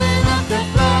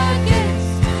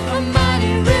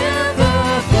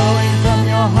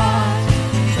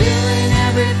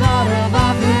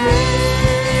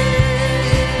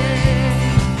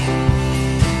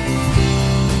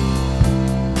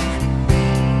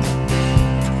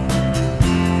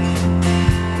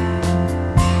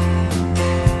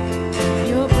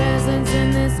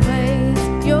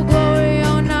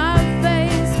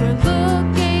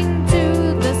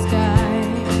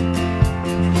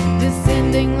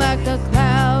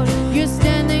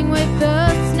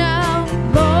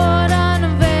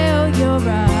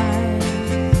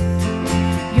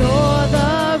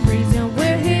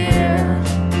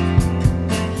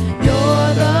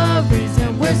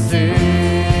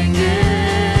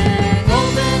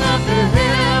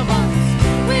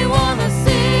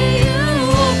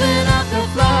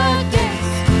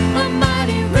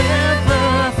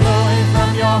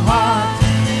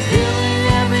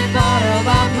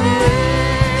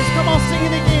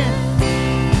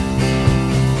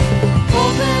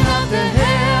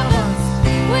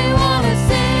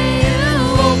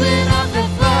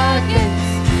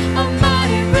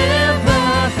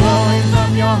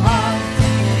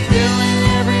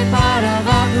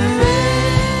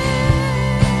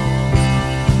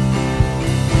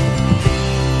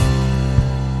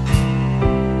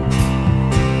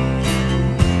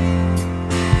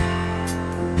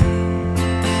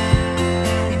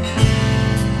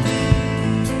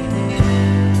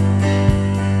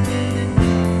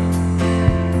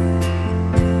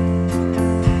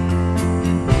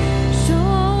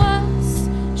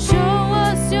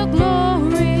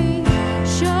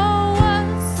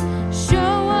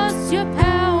your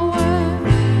power.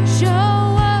 Show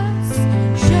us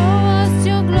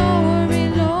your glory,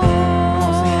 Lord.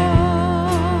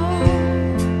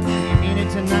 You mean it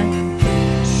tonight?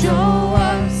 Show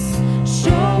us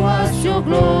your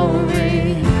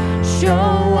glory.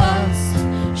 Show us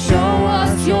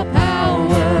your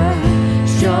power.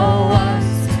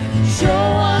 Show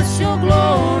us your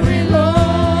glory, Lord.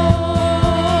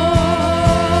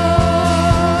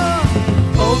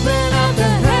 Open up the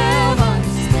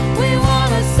heavens, we want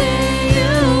to see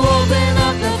you. Open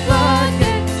up the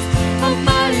floodgates, a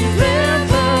mighty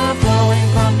river flowing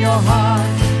from your heart,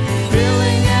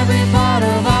 filling every part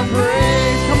of our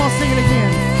praise. Come on, sing it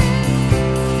again.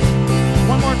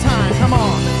 One more time, come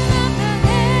on.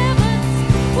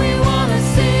 We want to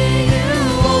see you.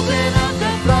 Open up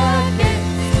the floodgates,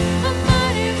 a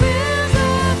mighty river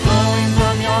flowing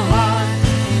from your heart,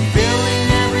 filling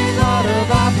every part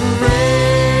of our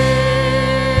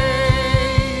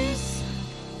praise.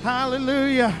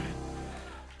 Hallelujah.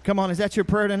 Come on, is that your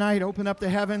prayer tonight? Open up the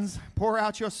heavens. Pour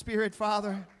out your spirit,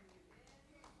 Father.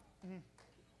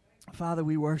 Father,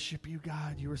 we worship you,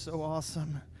 God. You are so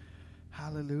awesome.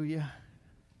 Hallelujah.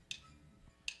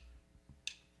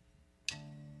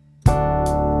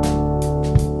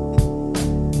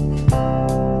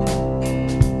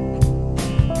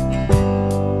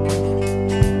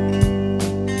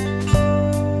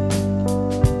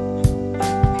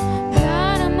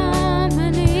 God, I'm on my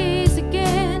knees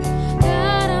again.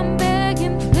 God, I'm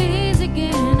begging, please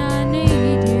again. I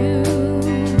need you.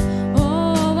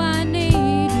 Oh, I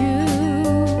need you.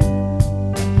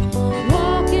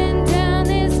 Walking down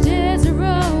this desert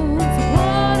road,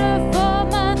 water for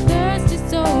my thirsty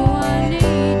soul. I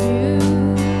need you.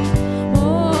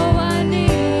 Oh, I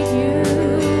need you.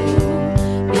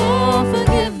 Your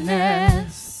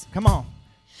forgiveness Come on.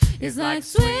 is like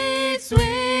sweet,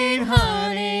 sweet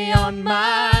honey on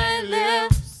my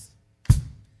lips.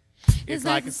 It's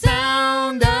like the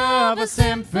sound of a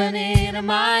symphony to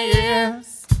my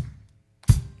ears.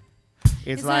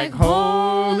 It's like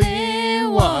holy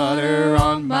water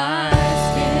on my skin.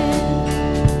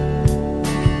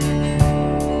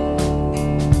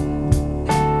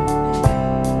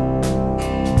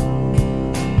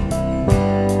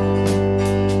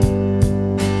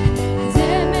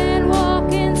 Dead man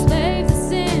walking, slave to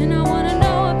sin. I want to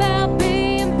know about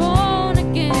being born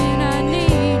again. I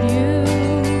need you.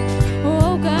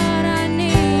 Oh God, I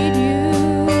need you.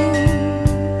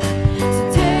 So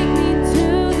take me to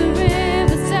the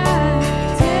riverside.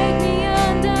 Take me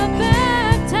under,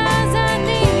 baptize. I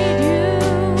need you.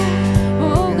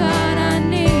 Oh God, I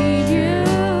need you.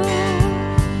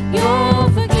 Your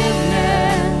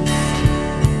forgiveness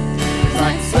is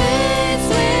like sweet,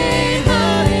 sweet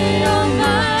honey on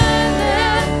my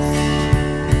lips.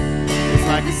 It's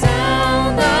like the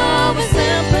sound of a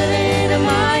symphony to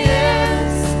my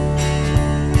ears.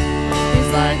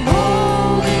 It's like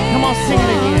holy Come on, sing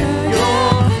it again.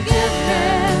 Your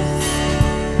forgiveness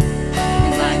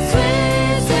is like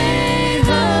sweet, sweet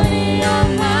honey on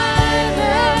my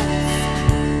lips.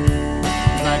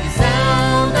 It's like the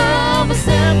sound of a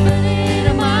symphony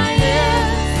to my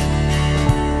ears.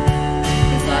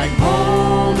 It's like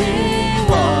holy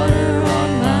water on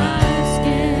my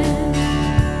skin.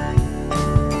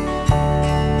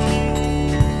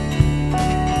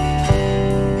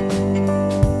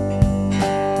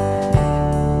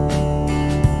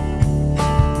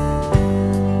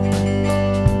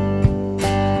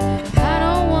 I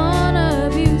don't wanna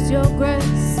abuse your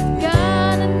grace.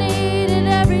 God, I need it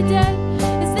every day.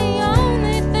 It's the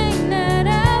only thing that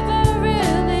ever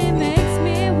really makes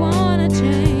me wanna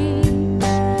change.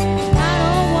 I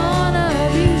don't wanna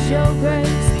abuse your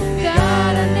grace.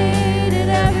 God, I need it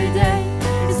every day.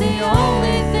 It's the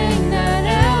only thing that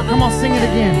ever Come on, sing it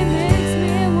again. really makes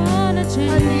me wanna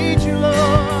change. I need you, Lord.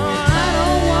 I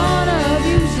don't wanna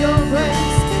abuse your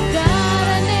grace. God,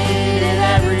 I need it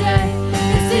every day.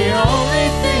 It's the only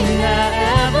thing that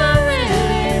ever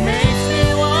really makes me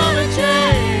wanna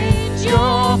change.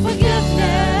 Your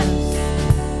forgiveness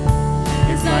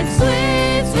is like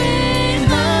sweet, sweet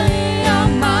honey on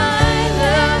my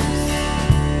lips.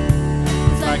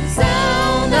 It's like the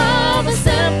sound of a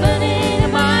symphony to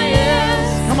my ears.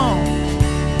 Come on.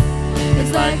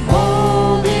 It's like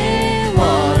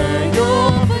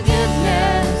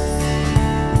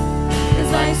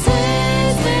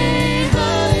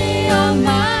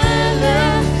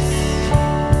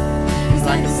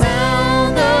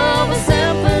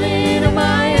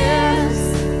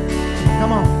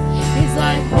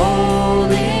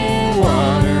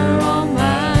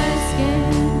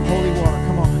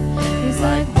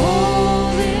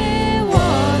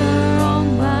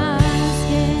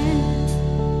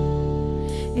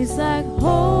It's like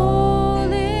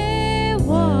holy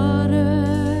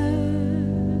water.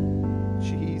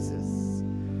 Jesus.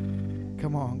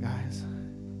 Come on, guys.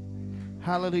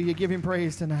 Hallelujah. Give him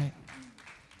praise tonight.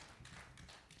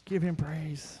 Give him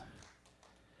praise.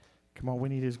 Come on, we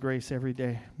need his grace every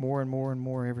day. More and more and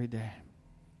more every day.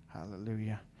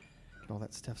 Hallelujah. Get all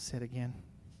that stuff said again.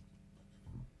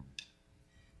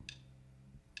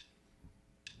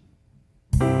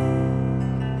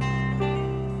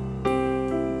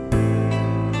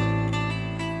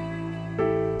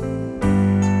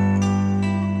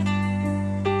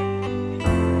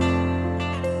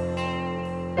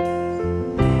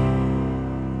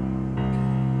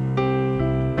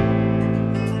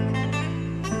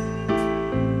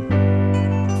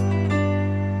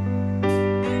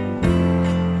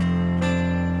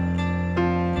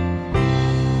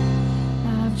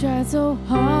 Tried so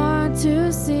hard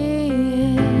to see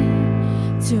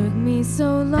it, took me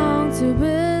so long to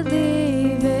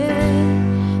believe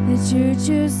it, that you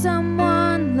choose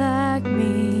someone like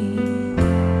me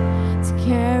to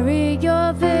carry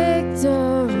your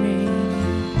victory.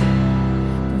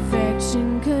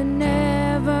 Perfection could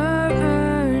never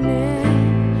earn it.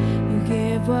 You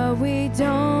give what we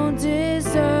don't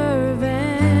deserve,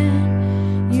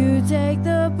 and you take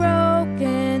the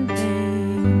broken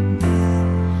things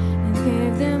and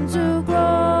give them to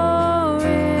glory.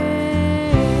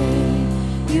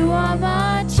 You are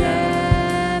my champion.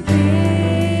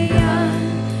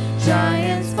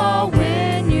 Giants fall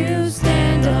when you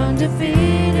stand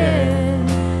undefeated.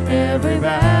 Every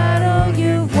battle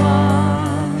you've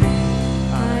won,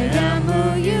 I am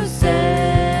who you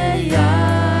say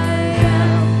I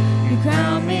am. You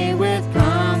crown me with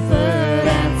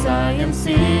confidence. I am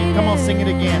seated. Come on, sing it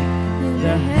again. In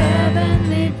the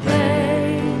heavenly place.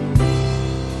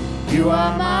 You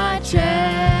are my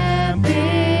champion.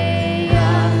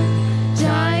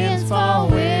 Giants fall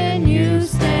when you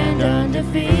stand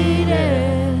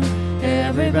undefeated.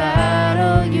 Every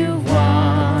battle you've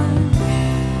won,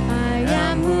 I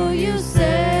am who you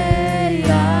say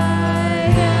I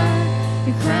am.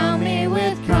 You crown me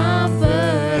with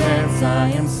confidence.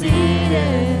 I am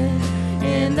seated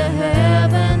in the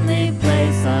heavenly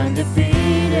place,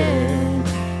 undefeated,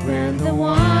 with the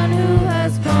one who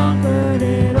has conquered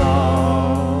it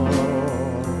all.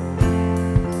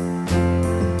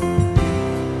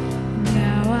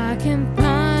 Now I can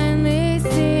finally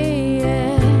see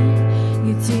it.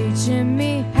 You're teaching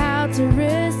me how to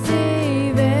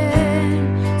receive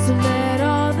it. So let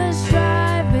all the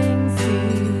striving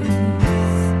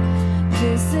cease.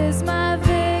 This is my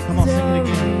victory. Come on, sing it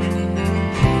again.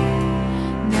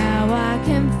 Now I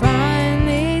can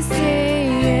finally see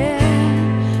it.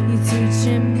 You're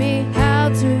teaching me how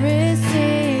to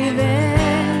receive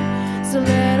it. So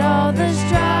let all the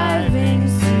striving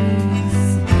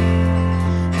cease.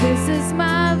 This is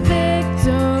my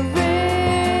victory.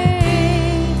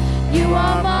 You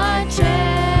are my champion.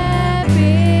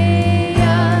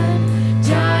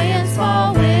 Giants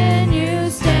fall when you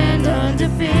stand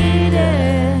undefeated.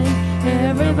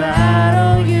 Every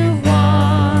battle you've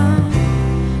won,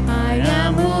 I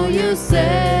am who you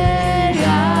say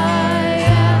I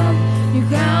am. You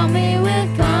crown me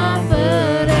with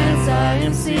confidence. I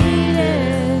am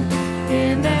seated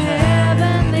in the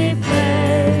heavenly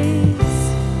place.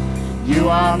 You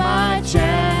are my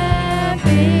champion.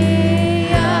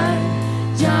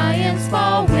 Giants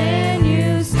fall when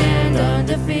you stand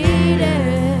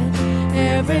undefeated.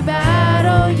 Every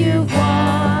battle you've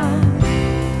won,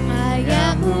 I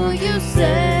am who you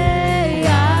say I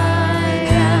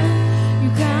am. You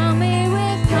crown me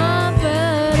with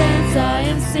confidence. I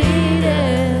am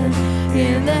seated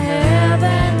in the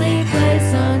heavenly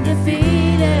place,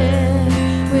 undefeated,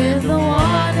 with the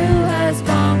one who has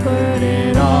conquered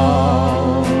it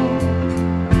all.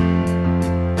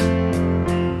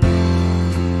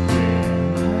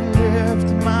 I lift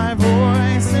my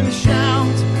voice and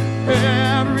shout,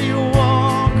 every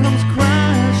wall comes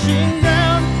crying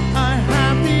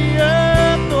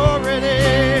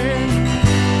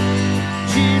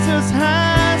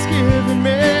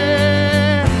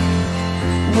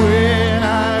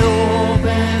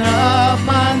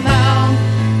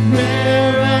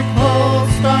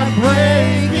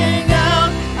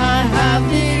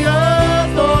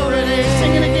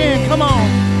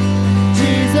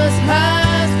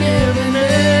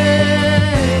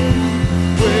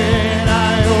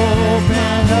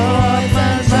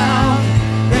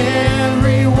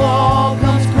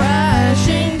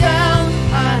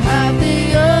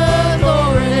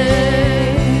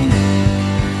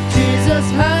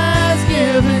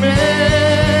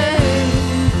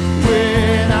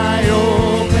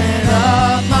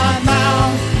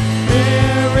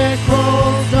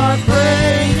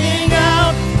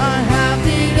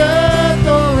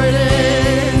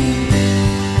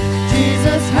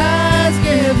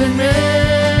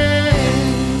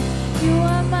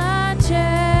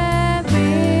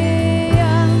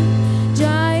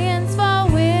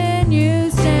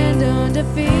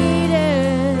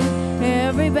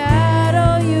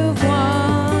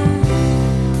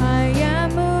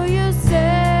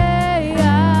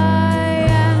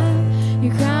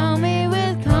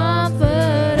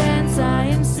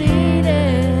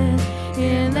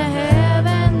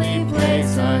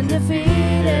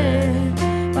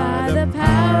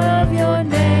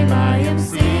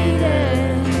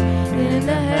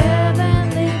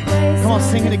Come on,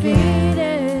 sing it again.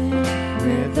 defeated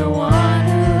with the one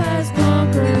who has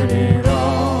conquered it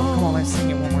all. Come on, let's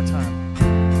sing it one more time.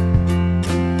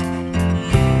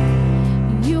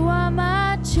 You are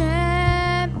my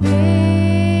champion.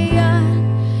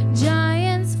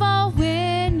 Giants fall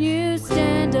when you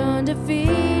stand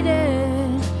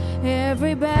undefeated.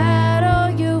 Every battle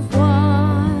you've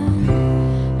won.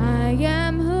 I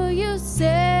am who you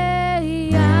say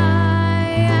I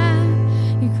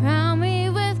am. You crown me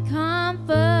with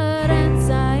confidence.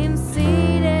 I am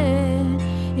seated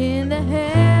in the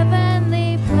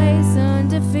heavenly place,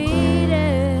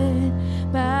 undefeated.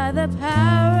 By the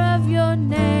power of your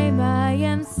name, I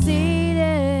am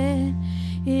seated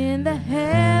in the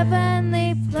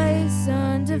heavenly place,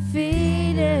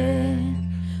 undefeated,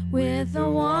 with the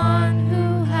one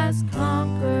who has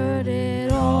conquered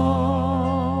it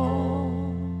all.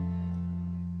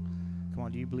 Come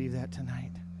on, do you believe that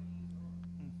tonight?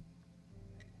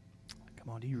 Come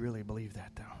on, do you really believe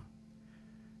that, though?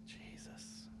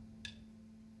 Jesus.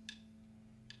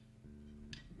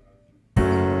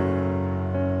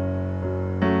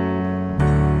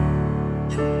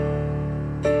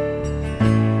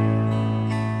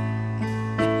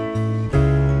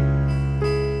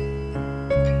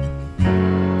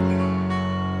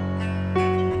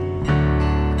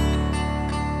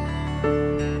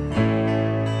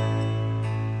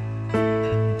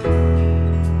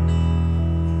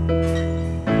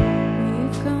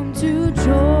 We've come to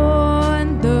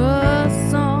join the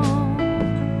song,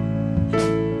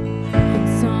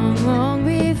 sung long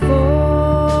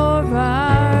before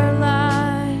our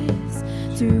lives,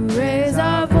 to raise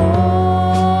our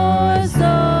voice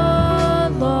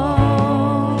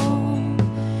alone,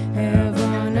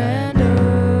 heaven and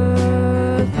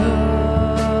earth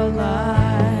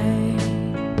alike.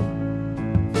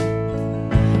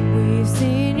 We've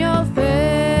seen your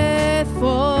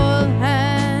faithful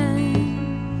hand,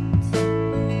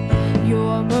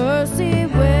 your mercy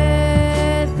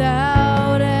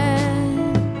without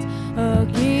end, a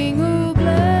king who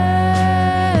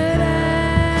bled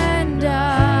and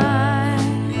died,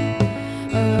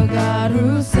 a God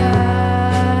who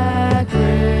sacrificed,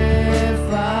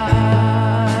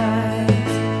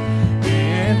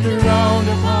 enthroned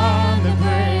upon the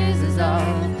praises of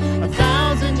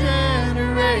 1,000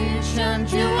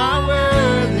 generations. You are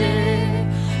worthy,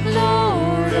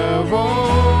 Lord of all.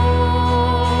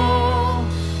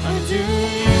 Unto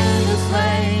you, the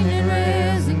slain and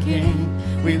risen King,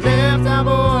 we lift our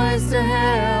voice to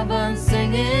heaven,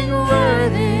 singing,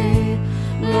 worthy,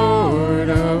 Lord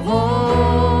of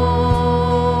all.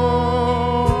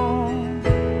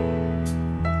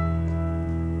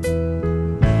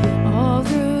 All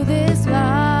through this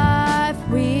life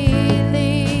we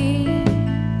lead,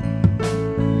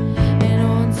 and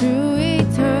on to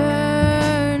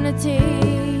eternity.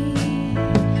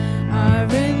 Our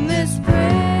endless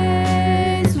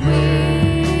praise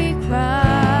we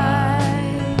cry.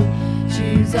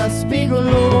 Jesus be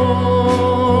glorified.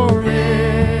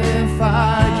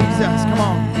 Jesus, come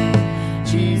on.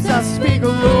 Jesus be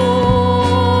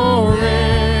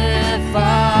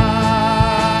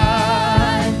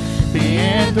glorified. Be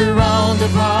enthroned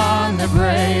upon the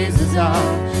praises of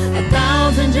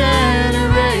 1,000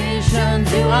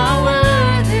 generations. You are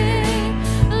worthy,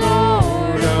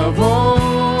 Lord of all.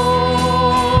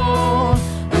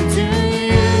 Unto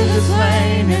you, the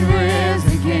slain and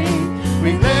risen King,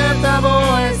 we lift our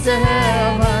voice to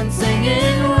heaven,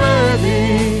 singing,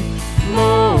 worthy,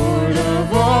 Lord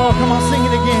of all. Come on, sing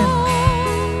it again.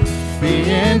 Be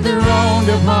enthroned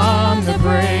upon the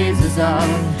praises of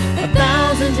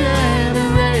 1,000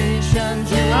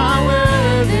 generations. You are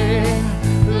worthy,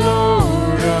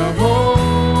 Lord of all.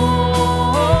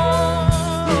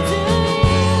 To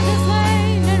you, the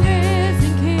slain and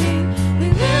risen King, we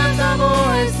lift our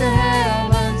voice to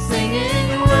heaven,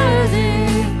 singing, worthy,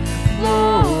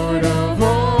 Lord of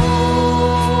all.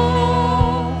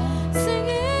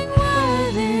 Singing,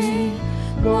 worthy,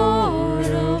 Lord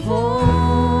of all.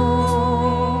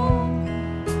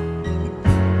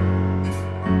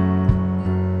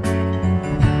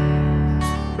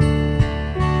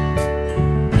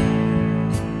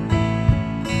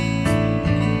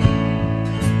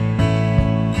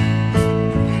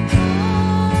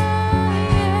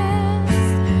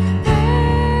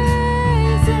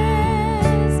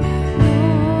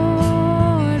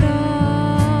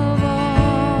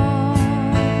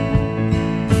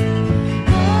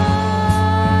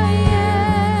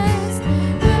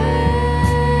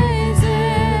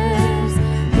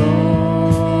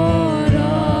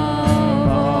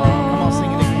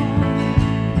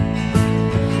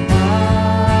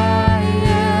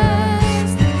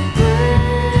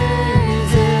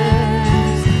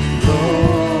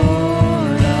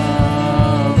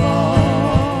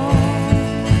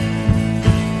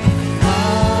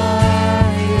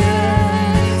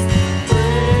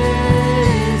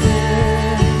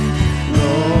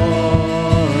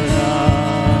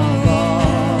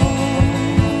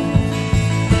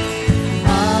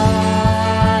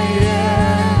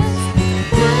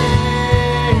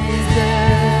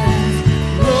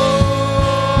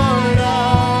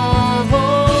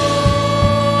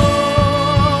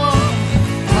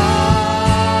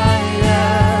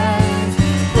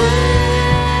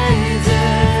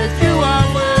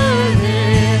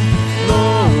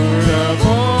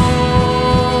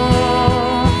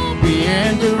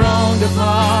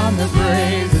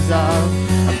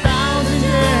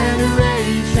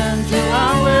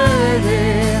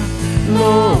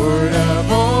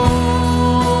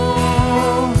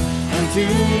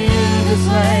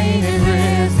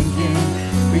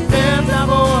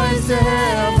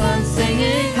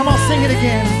 Sing it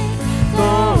again.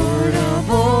 Lord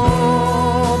of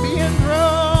all, be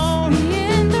enthroned. Be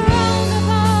enthroned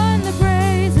upon the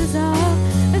praises of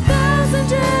 1,000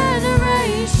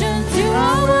 generations. You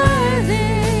are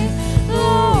worthy,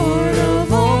 Lord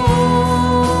of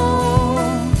all.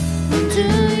 Unto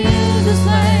you, the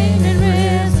slain and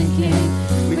risen King,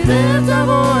 we lift our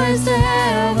voice to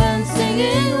heaven,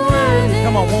 singing worthy.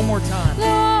 Come on, one more time.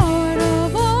 Lord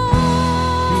of all.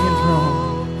 Be enthroned.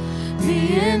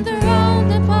 Be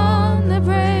enthroned upon the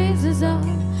praises of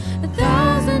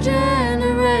 1,000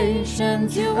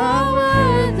 generations. You are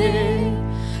worthy,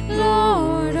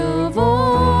 Lord of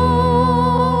all.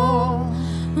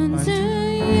 Unto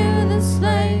you, the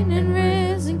slain and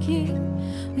risen King,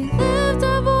 we lift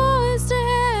our voice to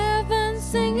heaven,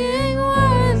 singing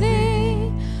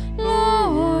worthy,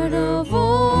 Lord of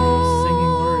all.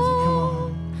 Singing worthy, come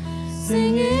on.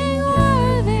 Singing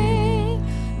worthy,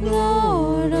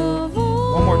 Lord of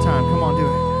all. One more time, come on, do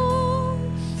it.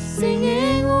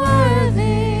 Singing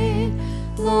worthy,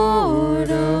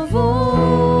 Lord of all.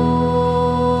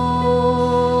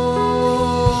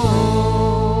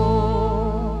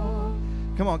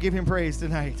 Come on, give him praise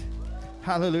tonight.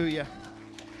 Hallelujah.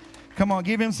 Come on,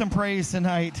 give him some praise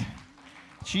tonight.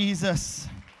 Jesus.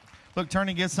 Look, turn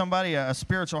and give somebody a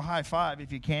spiritual high five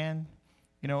if you can.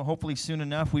 You know, hopefully soon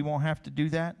enough we won't have to do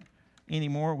that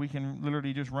anymore. We can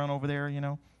literally just run over there, you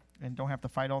know, and don't have to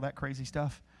fight all that crazy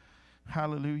stuff.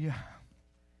 Hallelujah.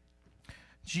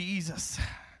 Jesus.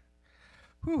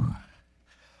 Whew. All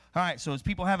right, so is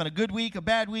people having a good week, a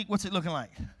bad week? What's it looking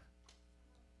like?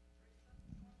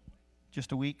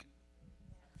 Just a week?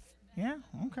 Yeah,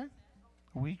 okay.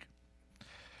 A week.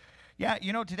 Yeah,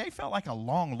 you know, today felt like a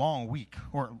long, long week,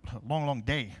 or a long, long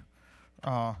day.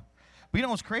 But you know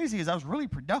what's crazy is I was really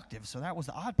productive, so that was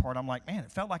the odd part. I'm like, man,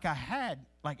 it felt like I had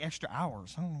like extra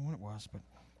hours. I don't know what it was, but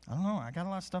I don't know. I got a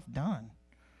lot of stuff done.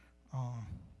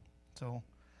 So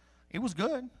it was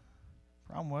good.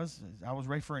 Problem was I was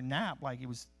ready for a nap. Like it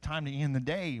was time to end the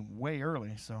day way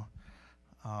early. So,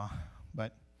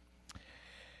 but,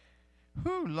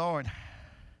 whew, Lord.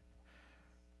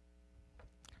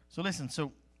 So listen,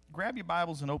 so grab your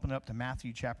Bibles and open it up to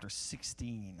Matthew chapter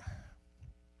 16.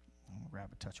 I'm going to grab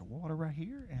a touch of water right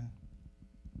here and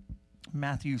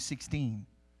Matthew 16.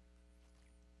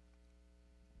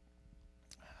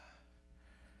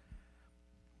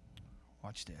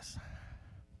 Watch this.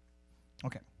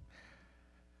 Okay.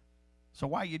 So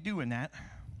while you're doing that,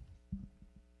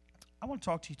 I want to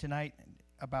talk to you tonight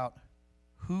about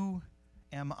who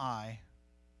am I,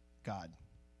 God?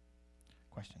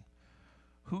 Question.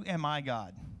 Who am I,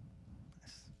 God?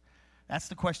 That's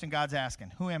the question God's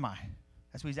asking. Who am I?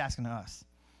 That's what he's asking to us.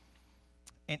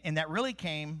 And that really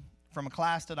came from a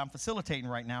class that I'm facilitating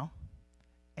right now.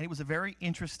 And it was a very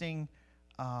interesting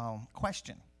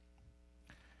question.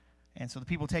 And so the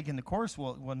people taking the course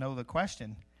will know the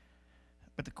question.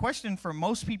 But the question for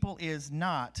most people is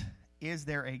not, is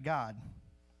there a God?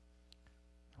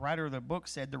 The writer of the book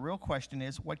said the real question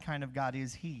is, what kind of God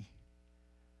is he?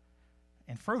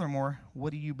 And furthermore,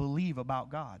 what do you believe about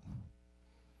God?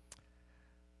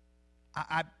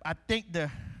 I think the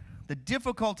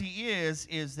difficulty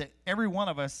is that every one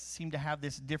of us seem to have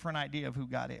this different idea of who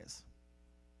God is.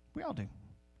 We all do.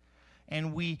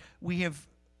 And we have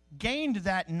gained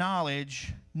that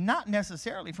knowledge not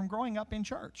necessarily from growing up in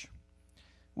church.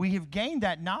 We have gained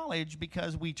that knowledge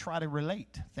because we try to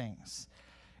relate things.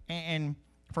 And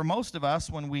for most of us,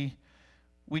 when we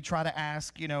try to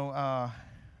ask, he's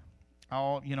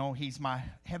my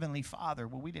heavenly Father.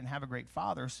 Well, we didn't have a great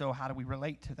father, so how do we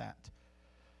relate to that?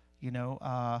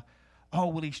 Well,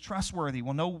 he's trustworthy.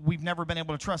 Well, no, we've never been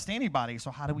able to trust anybody, so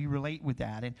how do we relate with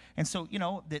that? And so,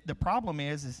 the problem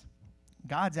is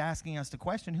God's asking us the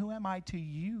question, who am I to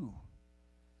you?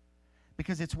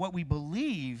 Because it's what we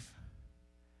believe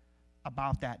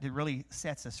about that really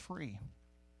sets us free.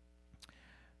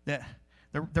 The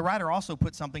writer also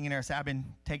put something in there. So I've been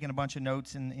taking a bunch of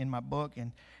notes in my book,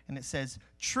 and it says,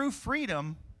 true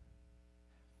freedom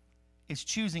is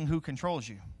choosing who controls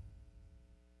you.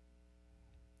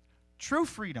 True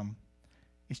freedom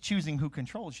is choosing who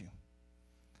controls you.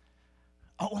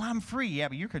 Oh, well, I'm free. Yeah,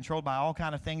 but you're controlled by all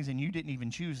kind of things, and you didn't even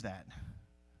choose that.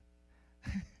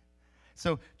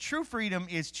 So true freedom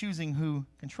is choosing who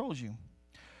controls you.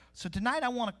 So tonight I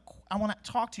want to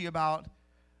talk to you about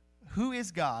who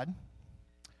is God.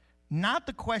 Not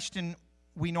the question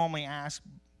we normally ask,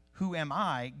 who am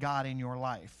I, God, in your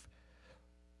life?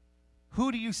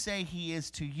 Who do you say he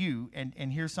is to you?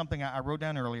 And here's something I wrote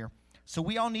down earlier. So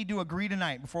we all need to agree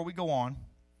tonight, before we go on,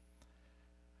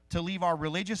 to leave our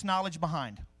religious knowledge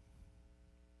behind.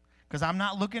 Because I'm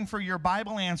not looking for your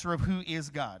Bible answer of who is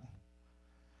God.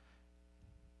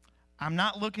 I'm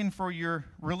not looking for your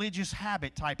religious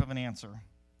habit type of an answer.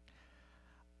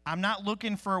 I'm not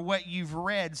looking for what you've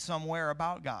read somewhere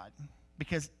about God,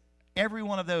 because every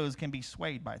one of those can be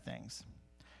swayed by things.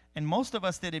 And most of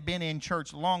us that have been in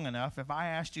church long enough, if I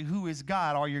asked you who is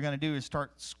God, all you're going to do is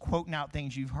start quoting out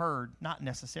things you've heard, not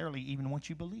necessarily even what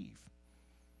you believe.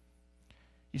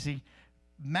 You see,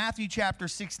 Matthew chapter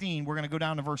 16, we're going to go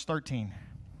down to verse 13.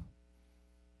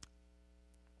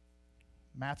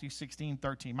 Matthew 16,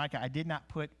 13. Micah, I did not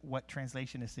put what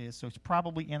translation this is, so it's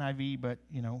probably NIV, but,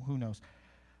 who knows.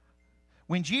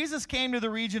 When Jesus came to the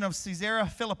region of Caesarea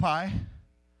Philippi,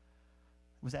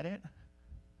 was that it?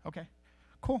 Okay,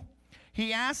 cool.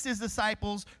 He asked his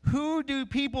disciples, who do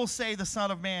people say the Son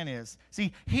of Man is?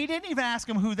 See, he didn't even ask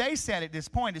them who they said at this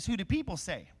point. It's who do people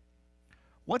say?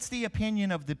 What's the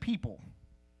opinion of the people?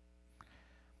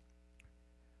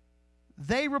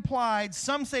 They replied,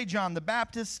 some say John the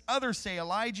Baptist, others say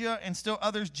Elijah, and still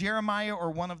others Jeremiah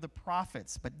or one of the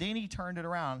prophets. But then he turned it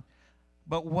around.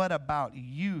 But what about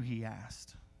you, he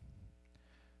asked.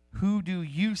 Who do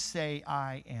you say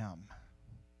I am?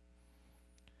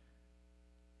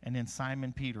 And then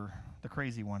Simon Peter, the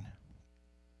crazy one.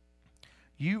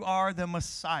 You are the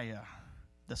Messiah,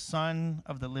 the Son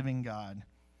of the living God.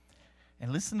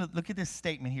 And look at this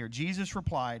statement here. Jesus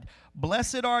replied,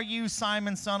 blessed are you,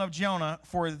 Simon, son of Jonah,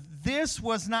 for this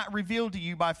was not revealed to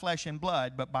you by flesh and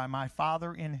blood, but by my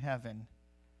Father in heaven.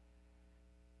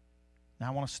 Now I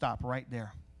want to stop right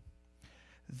there.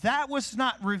 That was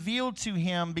not revealed to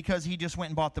him because he just went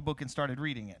and bought the book and started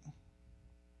reading it.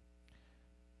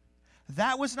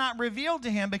 That was not revealed to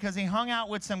him because he hung out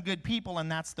with some good people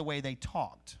and that's the way they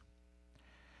talked.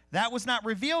 That was not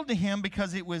revealed to him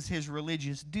because it was his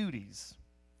religious duties.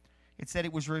 It said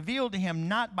it was revealed to him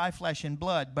not by flesh and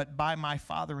blood, but by my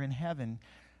Father in heaven.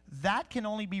 That can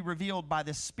only be revealed by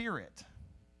the Spirit.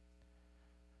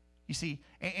 You see,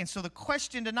 and so the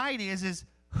question tonight is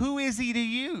who is he to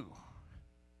you?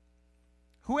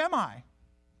 Who am I?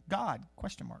 God,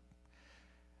 question mark.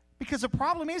 Because the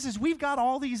problem is we've got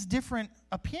all these different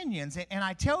opinions, and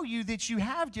I tell you that you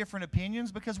have different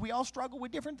opinions because we all struggle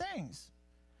with different things.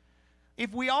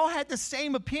 If we all had the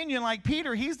same opinion like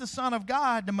Peter, he's the Son of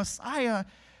God, the Messiah,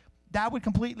 that would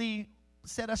completely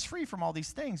set us free from all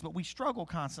these things, but we struggle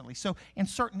constantly. So in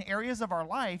certain areas of our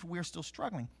life, we're still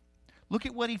struggling. Look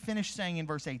at what he finished saying in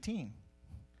verse 18.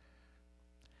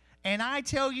 And I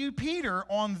tell you, Peter,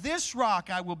 on this rock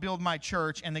I will build my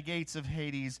church, and the gates of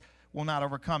Hades will not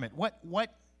overcome it.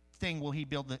 What thing will he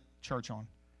build the church on?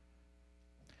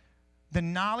 The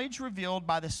knowledge revealed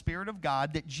by the Spirit of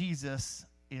God that Jesus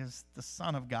is the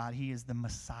Son of God. He is the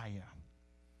Messiah.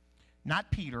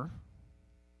 Not Peter.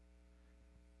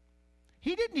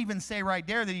 He didn't even say right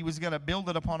there that he was going to build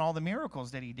it upon all the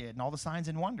miracles that he did and all the signs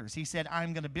and wonders. He said,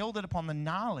 I'm going to build it upon the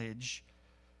knowledge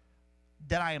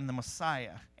that I am the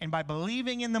Messiah. And by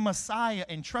believing in the Messiah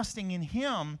and trusting in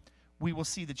him, we will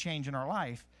see the change in our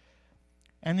life.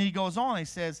 And then he goes on, he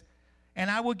says, and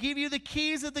I will give you the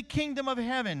keys of the kingdom of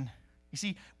heaven. You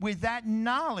see, with that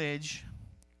knowledge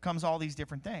comes all these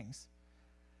different things.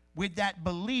 With that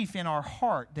belief in our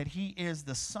heart that he is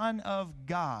the Son of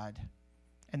God,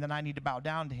 and then I need to bow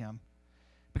down to him.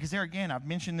 Because there again, I've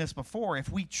mentioned this before,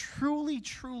 if we truly,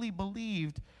 truly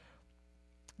believed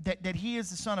that he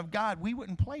is the Son of God, we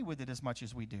wouldn't play with it as much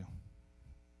as we do.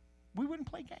 We wouldn't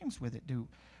play games with it,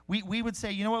 we would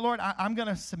say, you know what, Lord, I'm going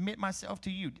to submit myself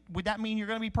to you. Would that mean you're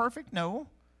going to be perfect? No.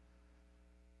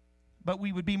 But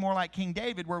we would be more like King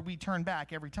David, where we turn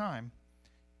back every time,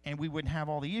 and we wouldn't have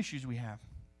all the issues we have.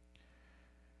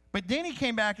 But then he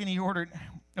came back and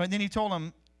then he told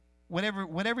them,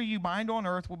 whatever you bind on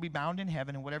earth will be bound in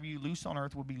heaven, and whatever you loose on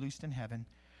earth will be loosed in heaven.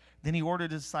 Then he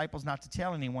ordered his disciples not to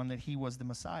tell anyone that he was the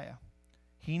Messiah.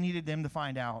 He needed them to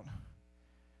find out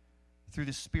through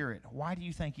the Spirit. Why do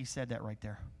you think he said that right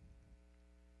there?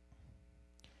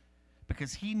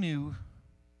 Because he knew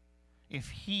if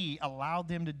he allowed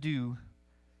them to do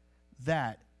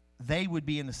that, they would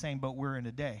be in the same boat we're in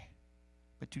today,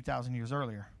 but 2,000 years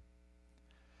earlier.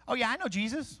 Oh yeah, I know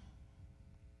Jesus.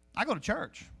 I go to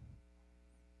church.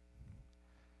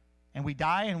 And we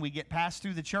die and we get passed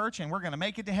through the church and we're going to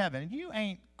make it to heaven. And you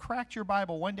ain't cracked your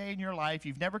Bible one day in your life.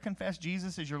 You've never confessed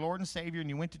Jesus as your Lord and Savior, and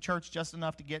you went to church just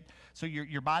enough to get so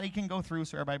your body can go through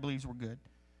so everybody believes we're good.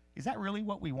 Is that really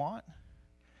what we want?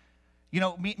 You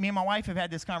know, me and my wife have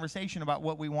had this conversation about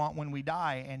what we want when we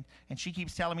die, and she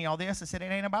keeps telling me all this. I said,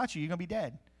 it ain't about you. You're going to be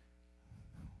dead.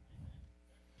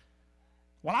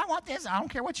 Well, I want this. I don't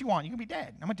care what you want. You're going to be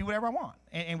dead. I'm going to do whatever I want.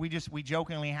 And we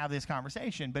jokingly have this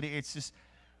conversation, but it's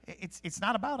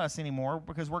not about us anymore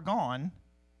because we're gone.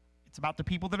 It's about the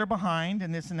people that are behind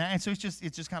and this and that. And so it's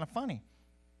just kind of funny.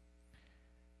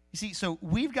 You see, so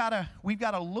we've got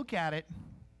to look at it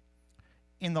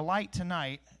in the light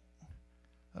tonight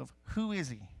of who is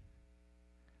he?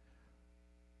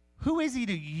 Who is he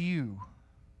to you?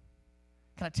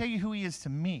 Can I tell you who he is to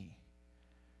me?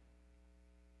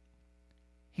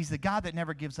 He's the God that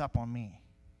never gives up on me.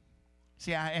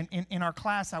 See, in our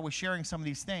class, I was sharing some of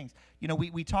these things. You know,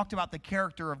 we talked about the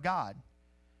character of God.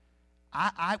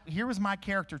 Here was my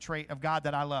character trait of God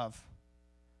that I love.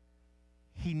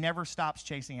 He never stops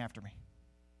chasing after me.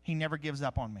 He never gives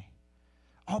up on me.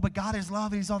 Oh, but God is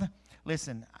love. He's all that.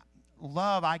 Listen,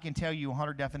 love, I can tell you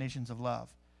 100 definitions of love.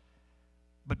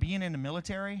 But being in the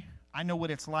military, I know what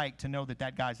it's like to know that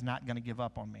that guy's not going to give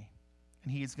up on me.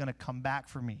 And he is going to come back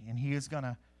for me. And he is going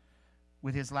to,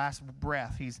 with his last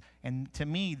breath, and to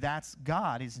me, that's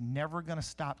God is never going to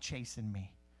stop chasing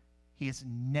me. He is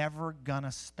never going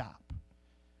to stop.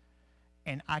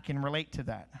 And I can relate to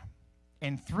that.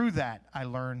 And through that, I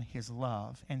learn his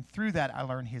love. And through that, I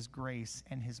learn his grace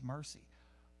and his mercy.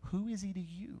 Who is he to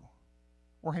you?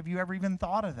 Or have you ever even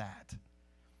thought of that?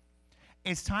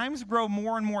 As times grow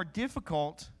more and more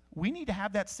difficult, we need to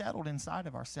have that settled inside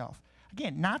of ourselves.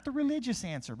 Again, not the religious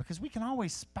answer, because we can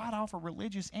always spout off a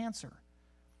religious answer.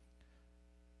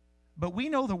 But we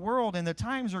know the world and the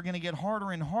times are going to get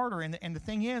harder and harder. And the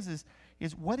thing is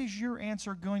what is your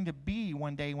answer going to be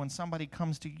one day when somebody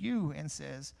comes to you and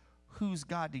says, who's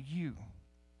God to you?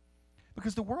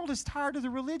 Because the world is tired of the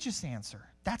religious answer.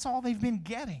 That's all they've been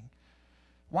getting.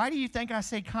 Why do you think I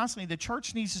say constantly the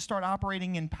church needs to start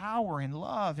operating in power and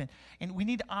love, and we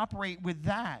need to operate with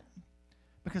that?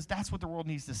 Because that's what the world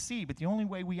needs to see. But the only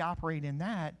way we operate in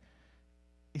that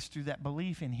is through that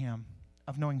belief in him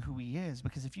of knowing who he is.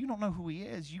 Because if you don't know who he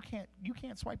is, you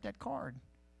can't swipe that card.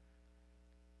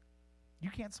 You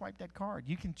can't swipe that card.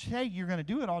 You can say you're going to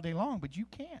do it all day long, but you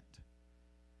can't.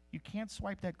 You can't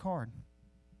swipe that card.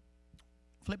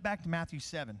 Flip back to Matthew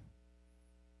 7.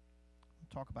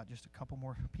 We'll talk about just a couple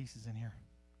more pieces in here.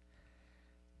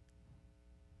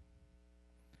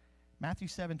 Matthew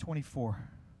 7:24.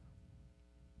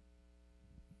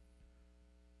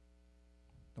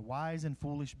 The wise and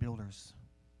foolish builders.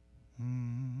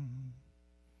 You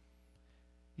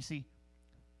see,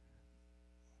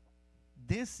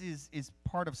 this is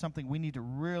part of something we need to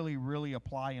really, really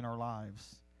apply in our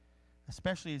lives,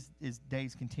 especially as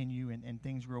days continue and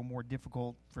things grow more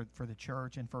difficult for the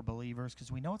church and for believers,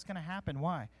 because we know it's going to happen.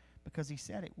 Why? Because he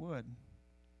said it would.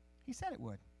 He said it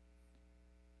would.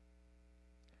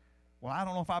 Well, I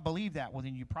don't know if I believe that. Well,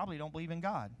 then you probably don't believe in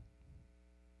God.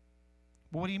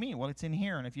 Well, what do you mean? Well, it's in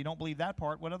here, and if you don't believe that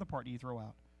part, what other part do you throw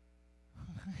out?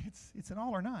 It's an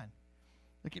all or none.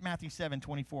 Look at Matthew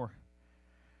 7:24.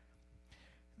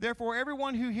 Therefore,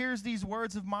 everyone who hears these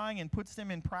words of mine and puts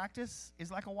them in practice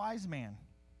is like a wise man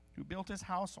who built his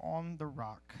house on the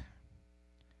rock.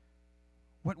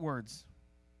 What words?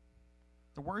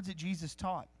 The words that Jesus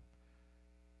taught.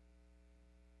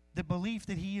 The belief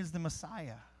that he is the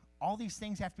Messiah. All these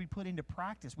things have to be put into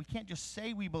practice. We can't just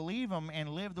say we believe them and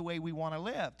live the way we want to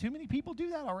live. Too many people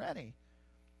do that already.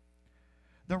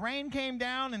 The rain came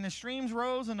down and the streams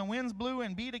rose and the winds blew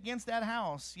and beat against that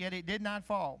house, yet it did not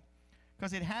fall,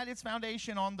 because it had its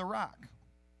foundation on the rock.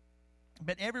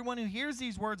 But everyone who hears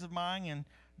these words of mine and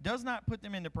does not put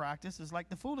them into practice is like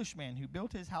the foolish man who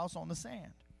built his house on the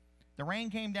sand. The rain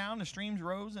came down, the streams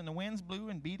rose, and the winds blew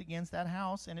and beat against that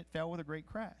house, and it fell with a great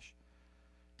crash.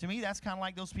 To me, that's kind of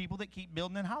like those people that keep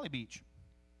building in Holly Beach.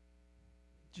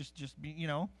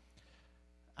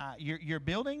 You're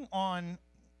building on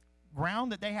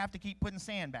ground that they have to keep putting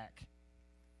sand back.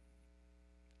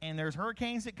 And there's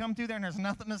hurricanes that come through there, and there's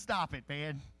nothing to stop it,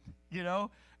 man.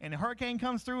 And a hurricane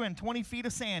comes through, and 20 feet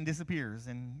of sand disappears.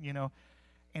 And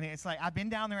it's like, I've been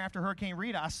down there after Hurricane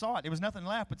Rita. I saw it. There was nothing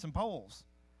left but some poles.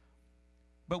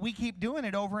 But we keep doing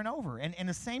it over and over. And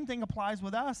the same thing applies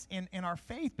with us in our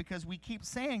faith, because we keep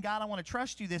saying, God, I want to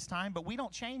trust you this time, but we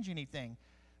don't change anything.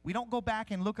 We don't go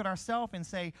back and look at ourselves and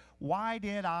say, why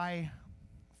did I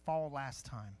fall last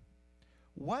time?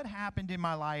 What happened in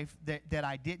my life that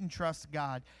I didn't trust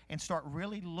God? And start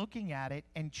really looking at it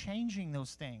and changing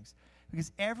those things.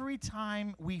 Because every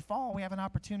time we fall, we have an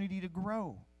opportunity to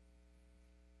grow.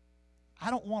 I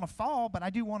don't want to fall, but I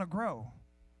do want to grow.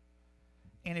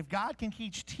 And if God can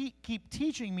keep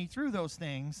teaching me through those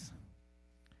things,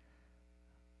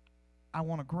 I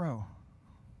want to grow.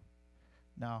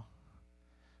 Now,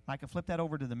 Micah, flip that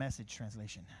over to the Message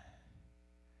translation.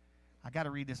 I got to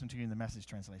read this one to you in the Message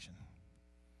translation.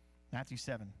 Matthew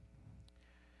 7.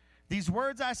 These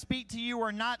words I speak to you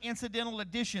are not incidental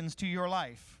additions to your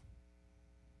life.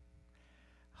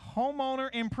 homeowner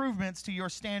improvements to your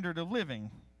standard of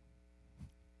living.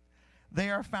 They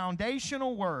are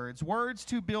foundational words, words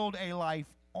to build a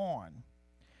life on.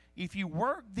 If you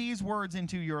work these words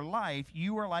into your life,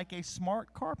 you are like a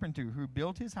smart carpenter who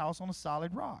built his house on a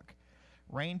solid rock.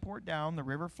 Rain poured down, the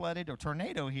river flooded, a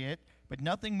tornado hit, but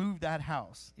nothing moved that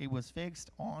house. It was fixed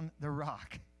on the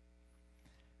rock.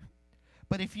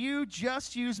 But if you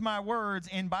just use my words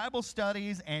in Bible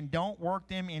studies and don't work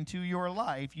them into your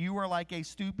life, you are like a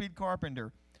stupid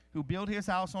carpenter who built his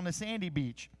house on a sandy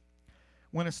beach.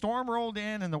 When a storm rolled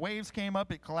in and the waves came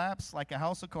up, it collapsed like a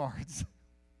house of cards.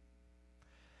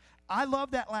 I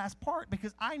love that last part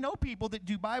because I know people that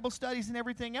do Bible studies and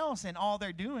everything else, and all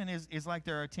they're doing is like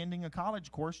they're attending a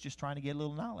college course just trying to get a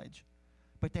little knowledge.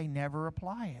 But they never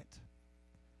apply it.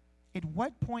 At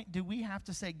what point do we have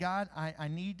to say, God, I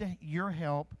need your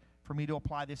help for me to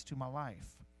apply this to my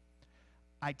life?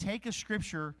 I take a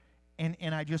scripture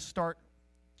and I just start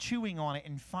chewing on it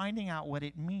and finding out what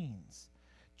it means.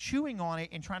 Chewing on it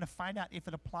and trying to find out if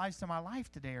it applies to my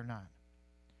life today or not.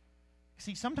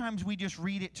 See, sometimes we just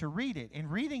read it to read it,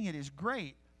 and reading it is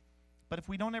great, but if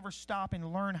we don't ever stop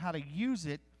and learn how to use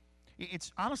it,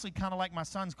 it's honestly kind of like my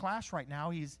son's class right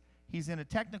now. He's in a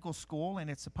technical school, and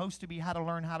it's supposed to be how to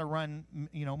learn how to run,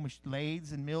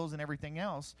 lathes and mills and everything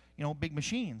else, big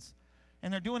machines,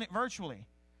 and they're doing it virtually.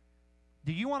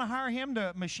 Do you want to hire him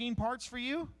to machine parts for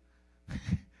you?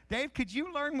 Dave, could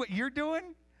you learn what you're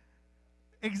doing?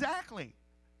 Exactly.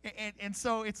 And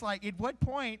so it's like, at what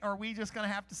point are we just going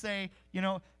to have to say,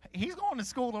 he's going to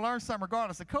school to learn something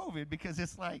regardless of COVID, because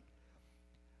it's like,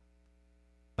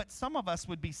 but some of us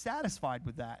would be satisfied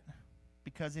with that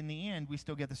because in the end, we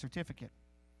still get the certificate.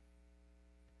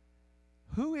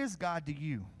 Who is God to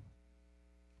you?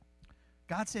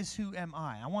 God says, who am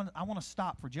I? I want to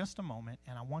stop for just a moment,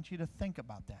 and I want you to think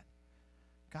about that.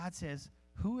 God says,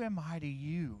 who am I to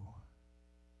you?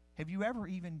 Have you ever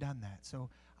even done that?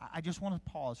 So I just want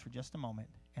to pause for just a moment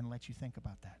and let you think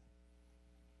about that.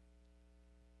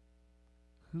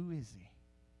 Who is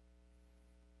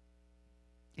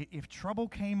he? If trouble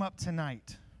came up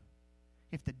tonight,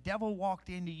 if the devil walked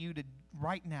into you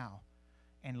right now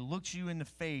and looked you in the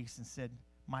face and said,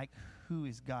 Mike, who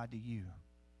is God to you?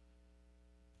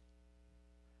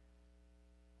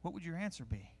 What would your answer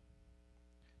be?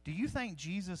 Do you think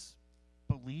Jesus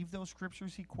believed those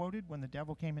scriptures he quoted when the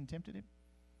devil came and tempted him?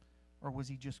 Or was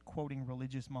he just quoting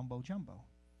religious mumbo-jumbo?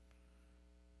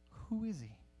 Who is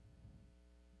he?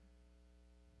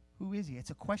 Who is he? It's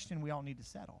a question we all need to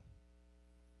settle.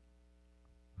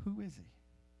 Who is he?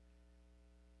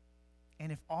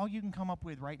 And if all you can come up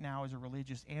with right now is a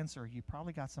religious answer, you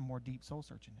probably got some more deep soul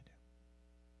searching to do.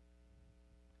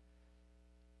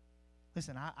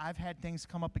 Listen, I've had things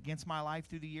come up against my life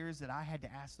through the years that I had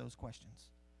to ask those questions.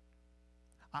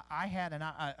 I had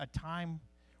a time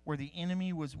where the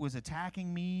enemy was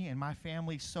attacking me and my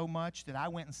family so much that I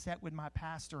went and sat with my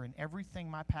pastor, and everything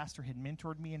my pastor had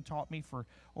mentored me and taught me for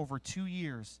over 2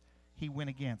 years, he went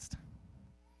against.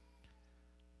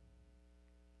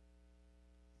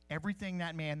 Everything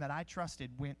that man that I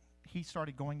trusted he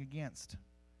started going against.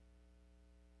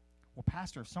 Well,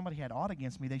 pastor, if somebody had aught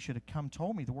against me, they should have come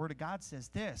told me. The word of God says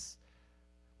this.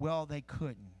 Well, they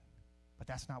couldn't, but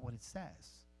that's not what it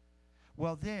says.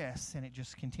 Well, this, and it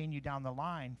just continued down the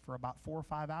line for about 4 or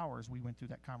 5 hours. We went through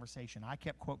that conversation. I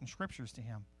kept quoting scriptures to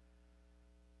him.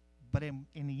 But in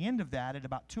the end of that, at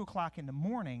about 2 o'clock in the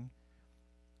morning,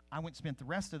 I went and spent the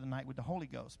rest of the night with the Holy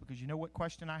Ghost, because you know what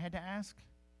question I had to ask?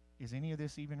 Is any of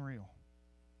this even real?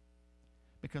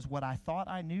 Because what I thought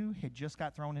I knew had just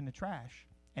got thrown in the trash,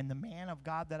 and the man of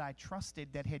God that I trusted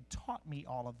that had taught me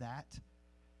all of that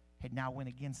had now went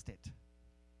against it.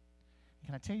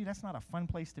 Can I tell you, that's not a fun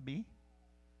place to be?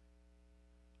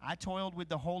 I toiled with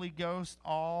the Holy Ghost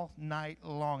all night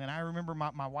long. And I remember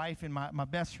my wife and my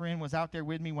best friend was out there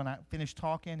with me when I finished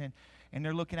talking, and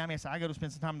they're looking at me. I said, I got to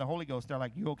spend some time with the Holy Ghost. They're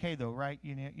like, you okay though, right?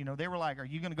 You know, they were like, are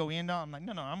you going to go in now? I'm like,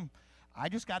 no, I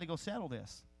just got to go settle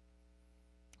this.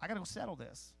 I got to go settle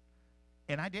this.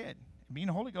 And I did. Me and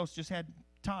the Holy Ghost just had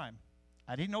time.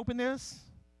 I didn't open this.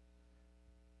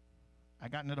 I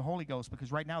got into the Holy Ghost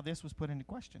because right now this was put into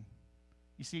question.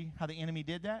 You see how the enemy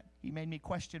did that? He made me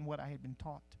question what I had been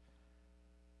taught.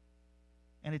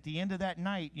 And at the end of that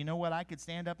night, you know what I could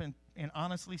stand up and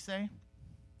honestly say?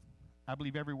 I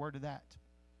believe every word of that.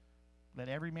 Let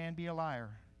every man be a liar,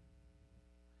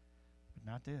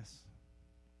 but not this.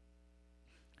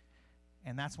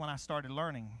 And that's when I started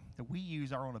learning that we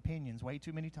use our own opinions way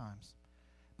too many times,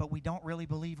 but we don't really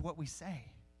believe what we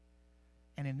say.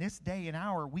 And in this day and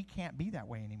hour, we can't be that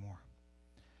way anymore.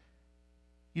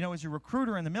 You know, as a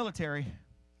recruiter in the military,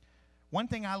 One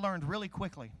thing I learned really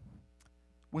quickly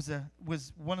was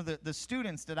one of the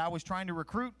students that I was trying to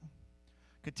recruit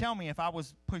could tell me if I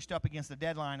was pushed up against the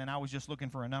deadline and I was just looking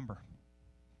for a number.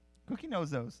 Cookie knows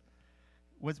those.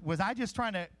 Was I just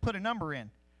trying to put a number in?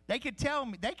 They could tell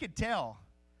me. They could tell.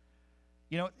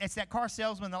 You know, it's that car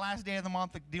salesman. The last day of the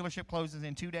month, the dealership closes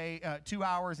in 2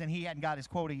 hours, and he hadn't got his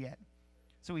quota yet.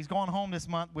 So he's going home this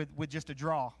month with just a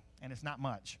draw, and it's not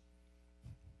much.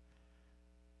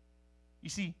 You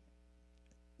see,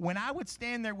 when I would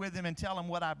stand there with him and tell him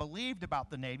what I believed about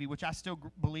the Navy, which I still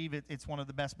believe it's one of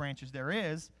the best branches there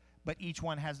is, but each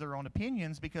one has their own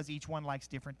opinions because each one likes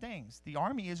different things. The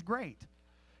Army is great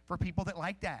for people that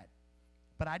like that,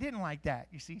 but I didn't like that,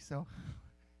 you see.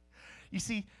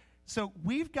 So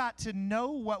we've got to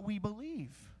know what we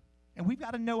believe, and we've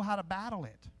got to know how to battle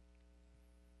it.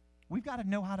 We've got to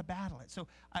know how to battle it. So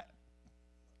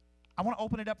I want to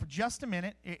open it up for just a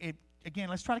minute. Again,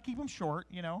 let's try to keep them short,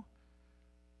 you know.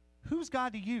 Who's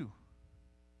God to you?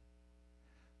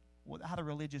 Without a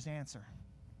religious answer.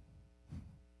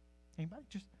 Anybody?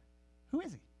 Just, who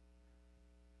is he?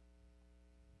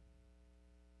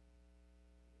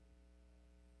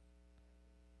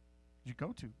 You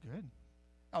go to, good.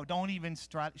 Oh, don't even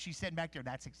try. She's sitting back there.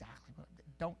 That's exactly what.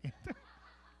 Don't.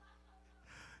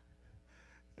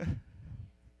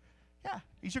 Yeah,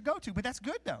 he's your go-to, but that's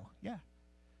good though. Yeah.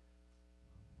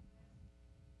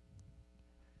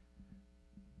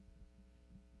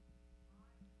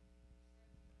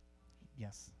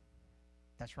 Yes,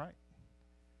 that's right.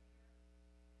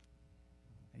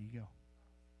 There you go.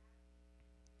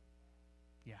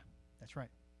 Yeah, that's right.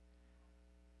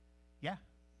 Yeah.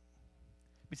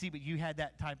 But see, but you had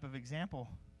that type of example.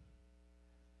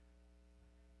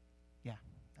 Yeah,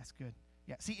 that's good.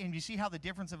 Yeah, see, and you see how the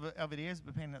difference of it is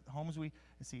between the homes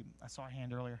let's see, I saw a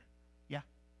hand earlier. Yeah.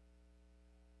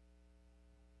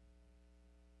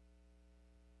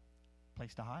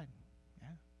 Place to hide. Yeah.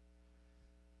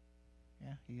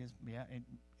 Yeah, he is. Yeah, and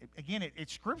again,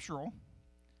 it's scriptural,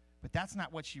 but that's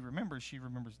not what she remembers. She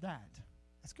remembers that.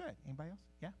 That's good. Anybody else?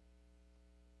 Yeah.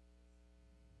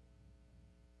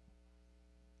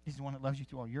 He's the one that loves you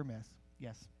through all your mess.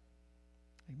 Yes.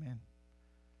 Amen.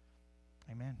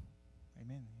 Amen.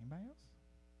 Amen. Anybody else?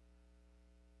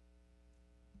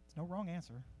 There's no wrong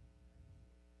answer.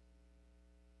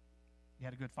 You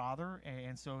had a good father,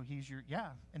 and so he's your, yeah,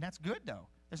 and that's good, though.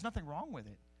 There's nothing wrong with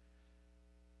it.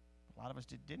 A lot of us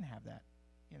didn't have that,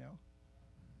 you know.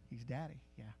 He's daddy,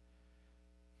 yeah.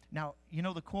 Now, you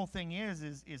know, the cool thing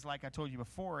is like I told you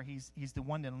before, he's the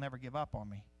one that'll never give up on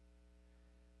me.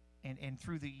 And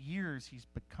through the years, he's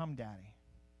become daddy.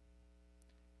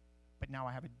 But now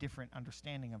I have a different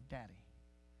understanding of daddy.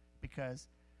 Because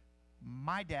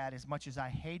my dad, as much as I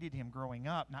hated him growing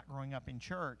up, not growing up in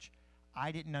church,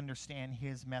 I didn't understand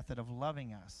his method of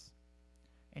loving us.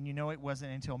 And you know, it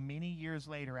wasn't until many years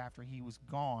later after he was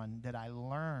gone that I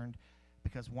learned,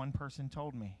 because one person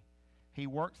told me. He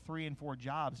worked 3 and 4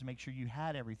 jobs to make sure you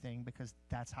had everything because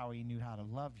that's how he knew how to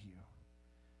love you.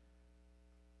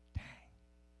 Dang.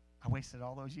 I wasted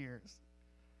all those years.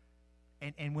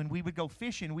 And when we would go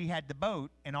fishing, we had the boat,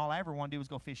 and all I ever wanted to do was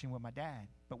go fishing with my dad.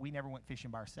 But we never went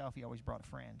fishing by ourselves. He always brought a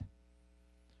friend.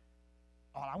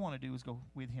 All I wanted to do was go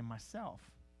with him myself.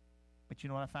 But you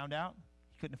know what I found out?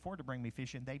 He couldn't afford to bring me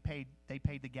fishing. They paid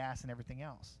the gas and everything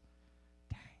else.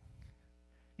 Dang.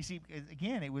 You see,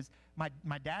 again, it was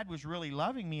my dad was really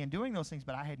loving me and doing those things,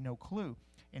 but I had no clue.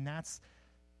 And that's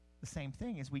the same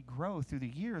thing as we grow through the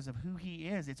years of who he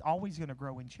is. It's always going to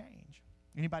grow and change.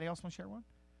 Anybody else want to share one?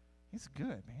 It's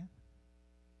good, man.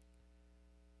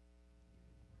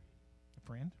 A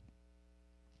friend?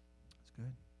 It's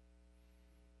good.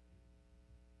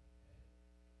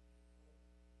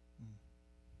 Mm.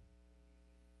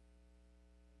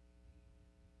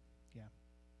 Yeah.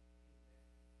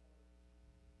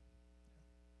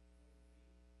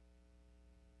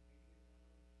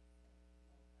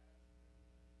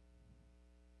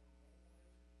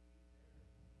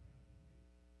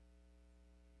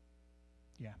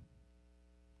 Yeah.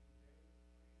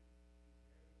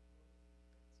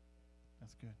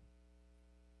 That's good.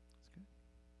 That's good.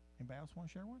 Anybody else want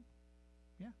to share one?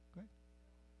 Yeah, go ahead.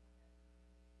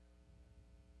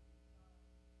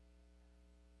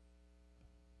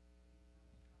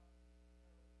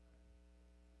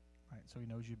 Right, so he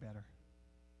knows you better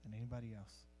than anybody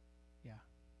else. Yeah,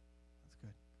 that's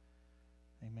good.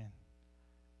 Amen.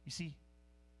 You see,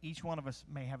 each one of us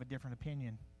may have a different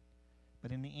opinion,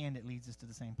 but in the end, it leads us to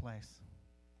the same place.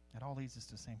 It all leads us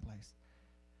to the same place.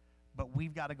 But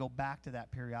we've got to go back to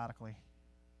that periodically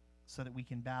so that we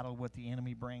can battle what the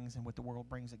enemy brings and what the world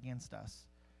brings against us.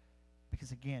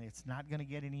 Because, again, it's not going to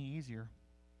get any easier.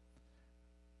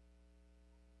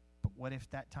 What if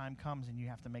that time comes and you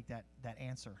have to make that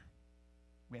answer?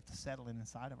 We have to settle it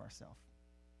inside of ourselves.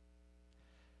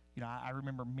 You know, I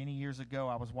remember many years ago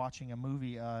I was watching a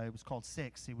movie. It was called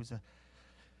Six. It was a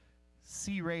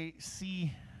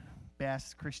C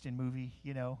best Christian movie.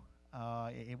 You know,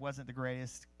 it wasn't the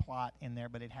greatest plot in there,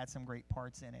 but it had some great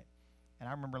parts in it. And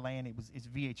I remember it's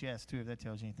VHS too, if that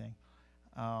tells you anything.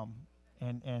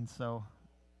 And so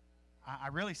I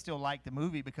really still like the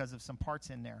movie because of some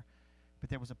parts in there. But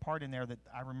there was a part in there that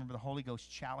I remember the Holy Ghost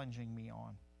challenging me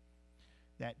on.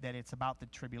 That it's about the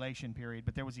tribulation period,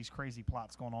 but there was these crazy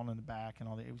plots going on in the back and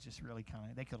all that. It was just really kind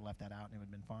of, they could have left that out and it would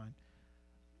have been fine.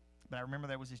 But I remember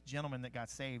there was this gentleman that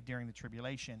got saved during the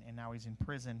tribulation, and now he's in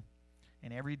prison.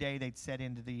 And every day they'd set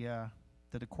into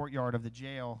the courtyard of the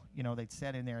jail. You know, they'd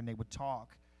set in there and they would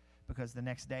talk, because the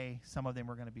next day some of them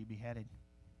were going to be beheaded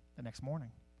the next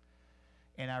morning.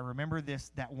 And I remember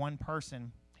that one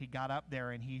person, he got up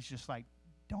there and he's just like,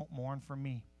 "Don't mourn for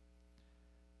me.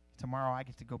 Tomorrow I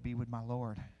get to go be with my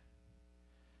Lord."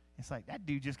 It's like, that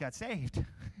dude just got saved.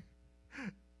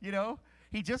 You know,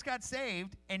 he just got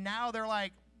saved, and now they're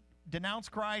like, denounce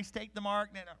Christ, take the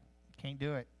mark. No, can't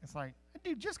do it. It's like, that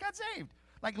dude just got saved,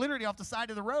 like literally off the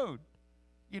side of the road,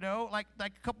 you know, like a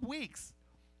couple weeks.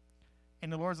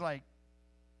 And the Lord's like,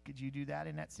 could you do that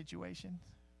in that situation?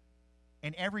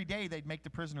 And every day they'd make the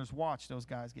prisoners watch those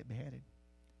guys get beheaded.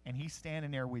 And he's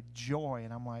standing there with joy,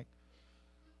 and I'm like,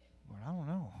 Lord, I don't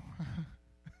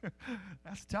know.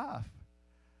 That's tough.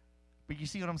 But you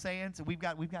see what I'm saying? So we've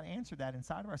got to answer that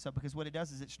inside of ourselves, because what it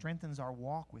does is it strengthens our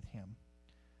walk with him.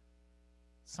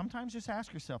 Sometimes just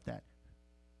ask yourself that.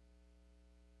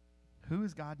 Who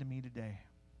is God to me today?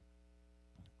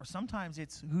 Or sometimes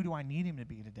it's, who do I need him to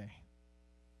be today?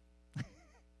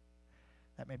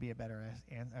 That may be a better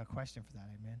question for that,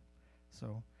 amen?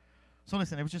 So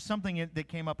listen, it was just something that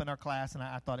came up in our class, and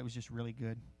I thought it was just really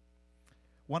good.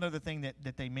 One other thing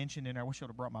that they mentioned in there, I wish I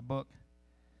would have brought my book,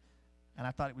 and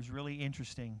I thought it was really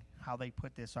interesting how they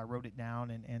put this. So I wrote it down,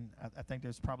 and I think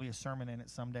there's probably a sermon in it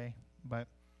someday. But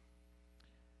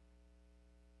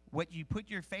what you put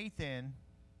your faith in,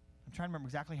 I'm trying to remember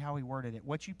exactly how he worded it.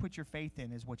 What you put your faith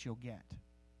in is what you'll get.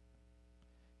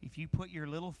 If you put your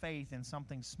little faith in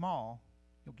something small,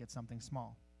 you'll get something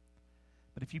small.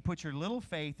 But if you put your little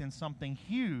faith in something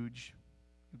huge,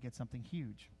 you'll get something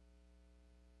huge.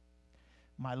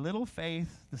 My little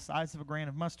faith, the size of a grain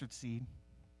of mustard seed,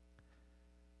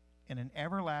 in an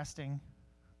everlasting,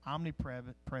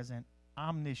 omnipresent,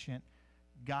 omniscient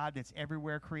God that's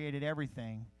everywhere, created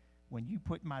everything, when you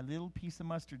put my little piece of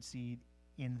mustard seed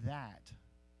in that,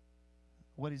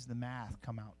 what does the math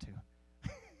come out to?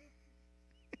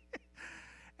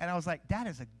 And I was like, that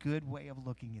is a good way of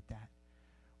looking at that.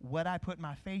 What I put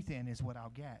my faith in is what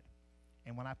I'll get.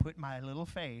 And when I put my little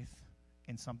faith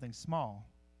in something small,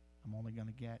 I'm only going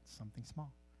to get something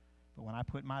small. But when I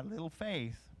put my little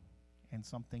faith in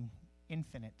something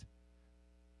infinite,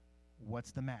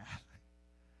 what's the math?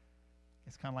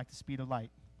 It's kind of like the speed of light.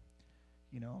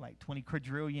 You know, like 20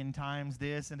 quadrillion times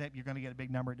this and that, you're going to get a big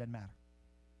number. It doesn't matter.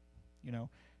 You know,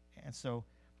 and so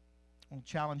I'll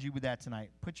challenge you with that tonight.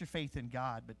 Put your faith in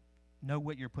God, but know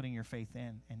what you're putting your faith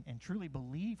in, and truly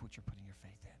believe what you're putting your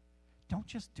faith in. Don't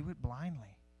just do it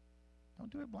blindly.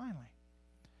 Don't do it blindly.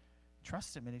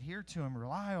 Trust him and adhere to him.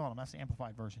 Rely on him. That's the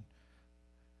Amplified version.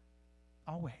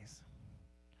 Always.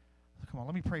 So come on,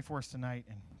 let me pray for us tonight,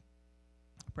 and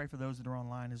pray for those that are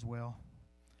online as well.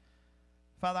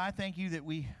 Father, I thank you that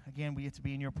we get to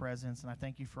be in your presence, and I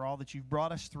thank you for all that you've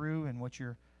brought us through and what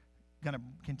you're going to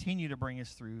continue to bring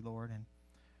us through, Lord. And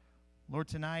Lord,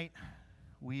 tonight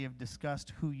we have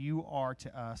discussed who you are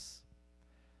to us.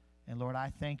 And Lord,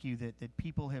 I thank you that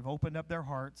people have opened up their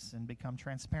hearts and become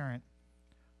transparent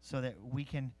so that we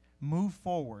can move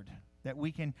forward, that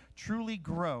we can truly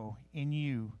grow in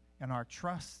you and our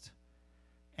trust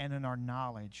and in our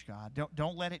knowledge, God.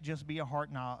 Don't let it just be a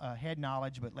head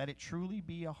knowledge, but let it truly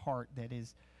be a heart that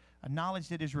is a knowledge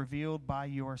that is revealed by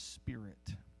your Spirit,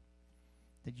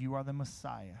 that you are the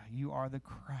Messiah, you are the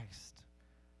Christ,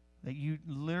 that you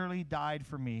literally died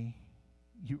for me,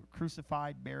 you were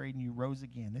crucified, buried, and you rose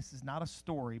again. This is not a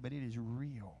story, but it is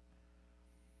real.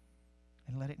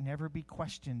 And let it never be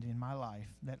questioned in my life.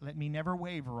 Let me never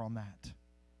waver on that.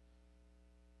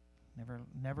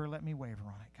 Never let me waver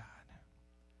on it, God.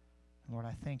 Lord,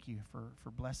 I thank you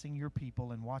for blessing your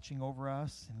people and watching over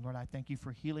us. And Lord, I thank you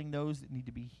for healing those that need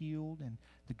to be healed. And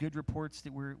the good reports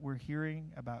that we're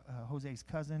hearing about Jose's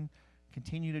cousin,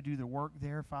 continue to do the work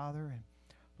there, Father. And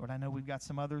Lord, I know we've got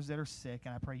some others that are sick,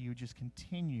 and I pray you just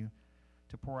continue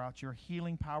to pour out your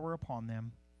healing power upon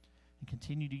them and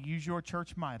continue to use your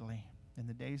church mightily in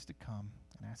the days to come.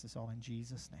 And I ask this all in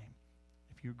Jesus' name.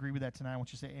 If you agree with that tonight, I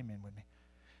want you to say amen with me.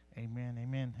 Amen,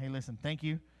 amen. Hey, listen, thank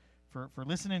you for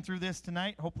listening through this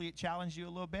tonight. Hopefully it challenged you a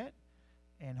little bit,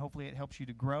 and hopefully it helps you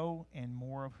to grow in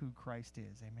more of who Christ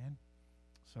is. Amen.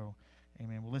 So,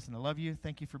 amen. Well, listen, I love you.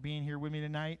 Thank you for being here with me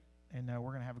tonight, and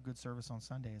we're going to have a good service on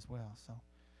Sunday as well. So.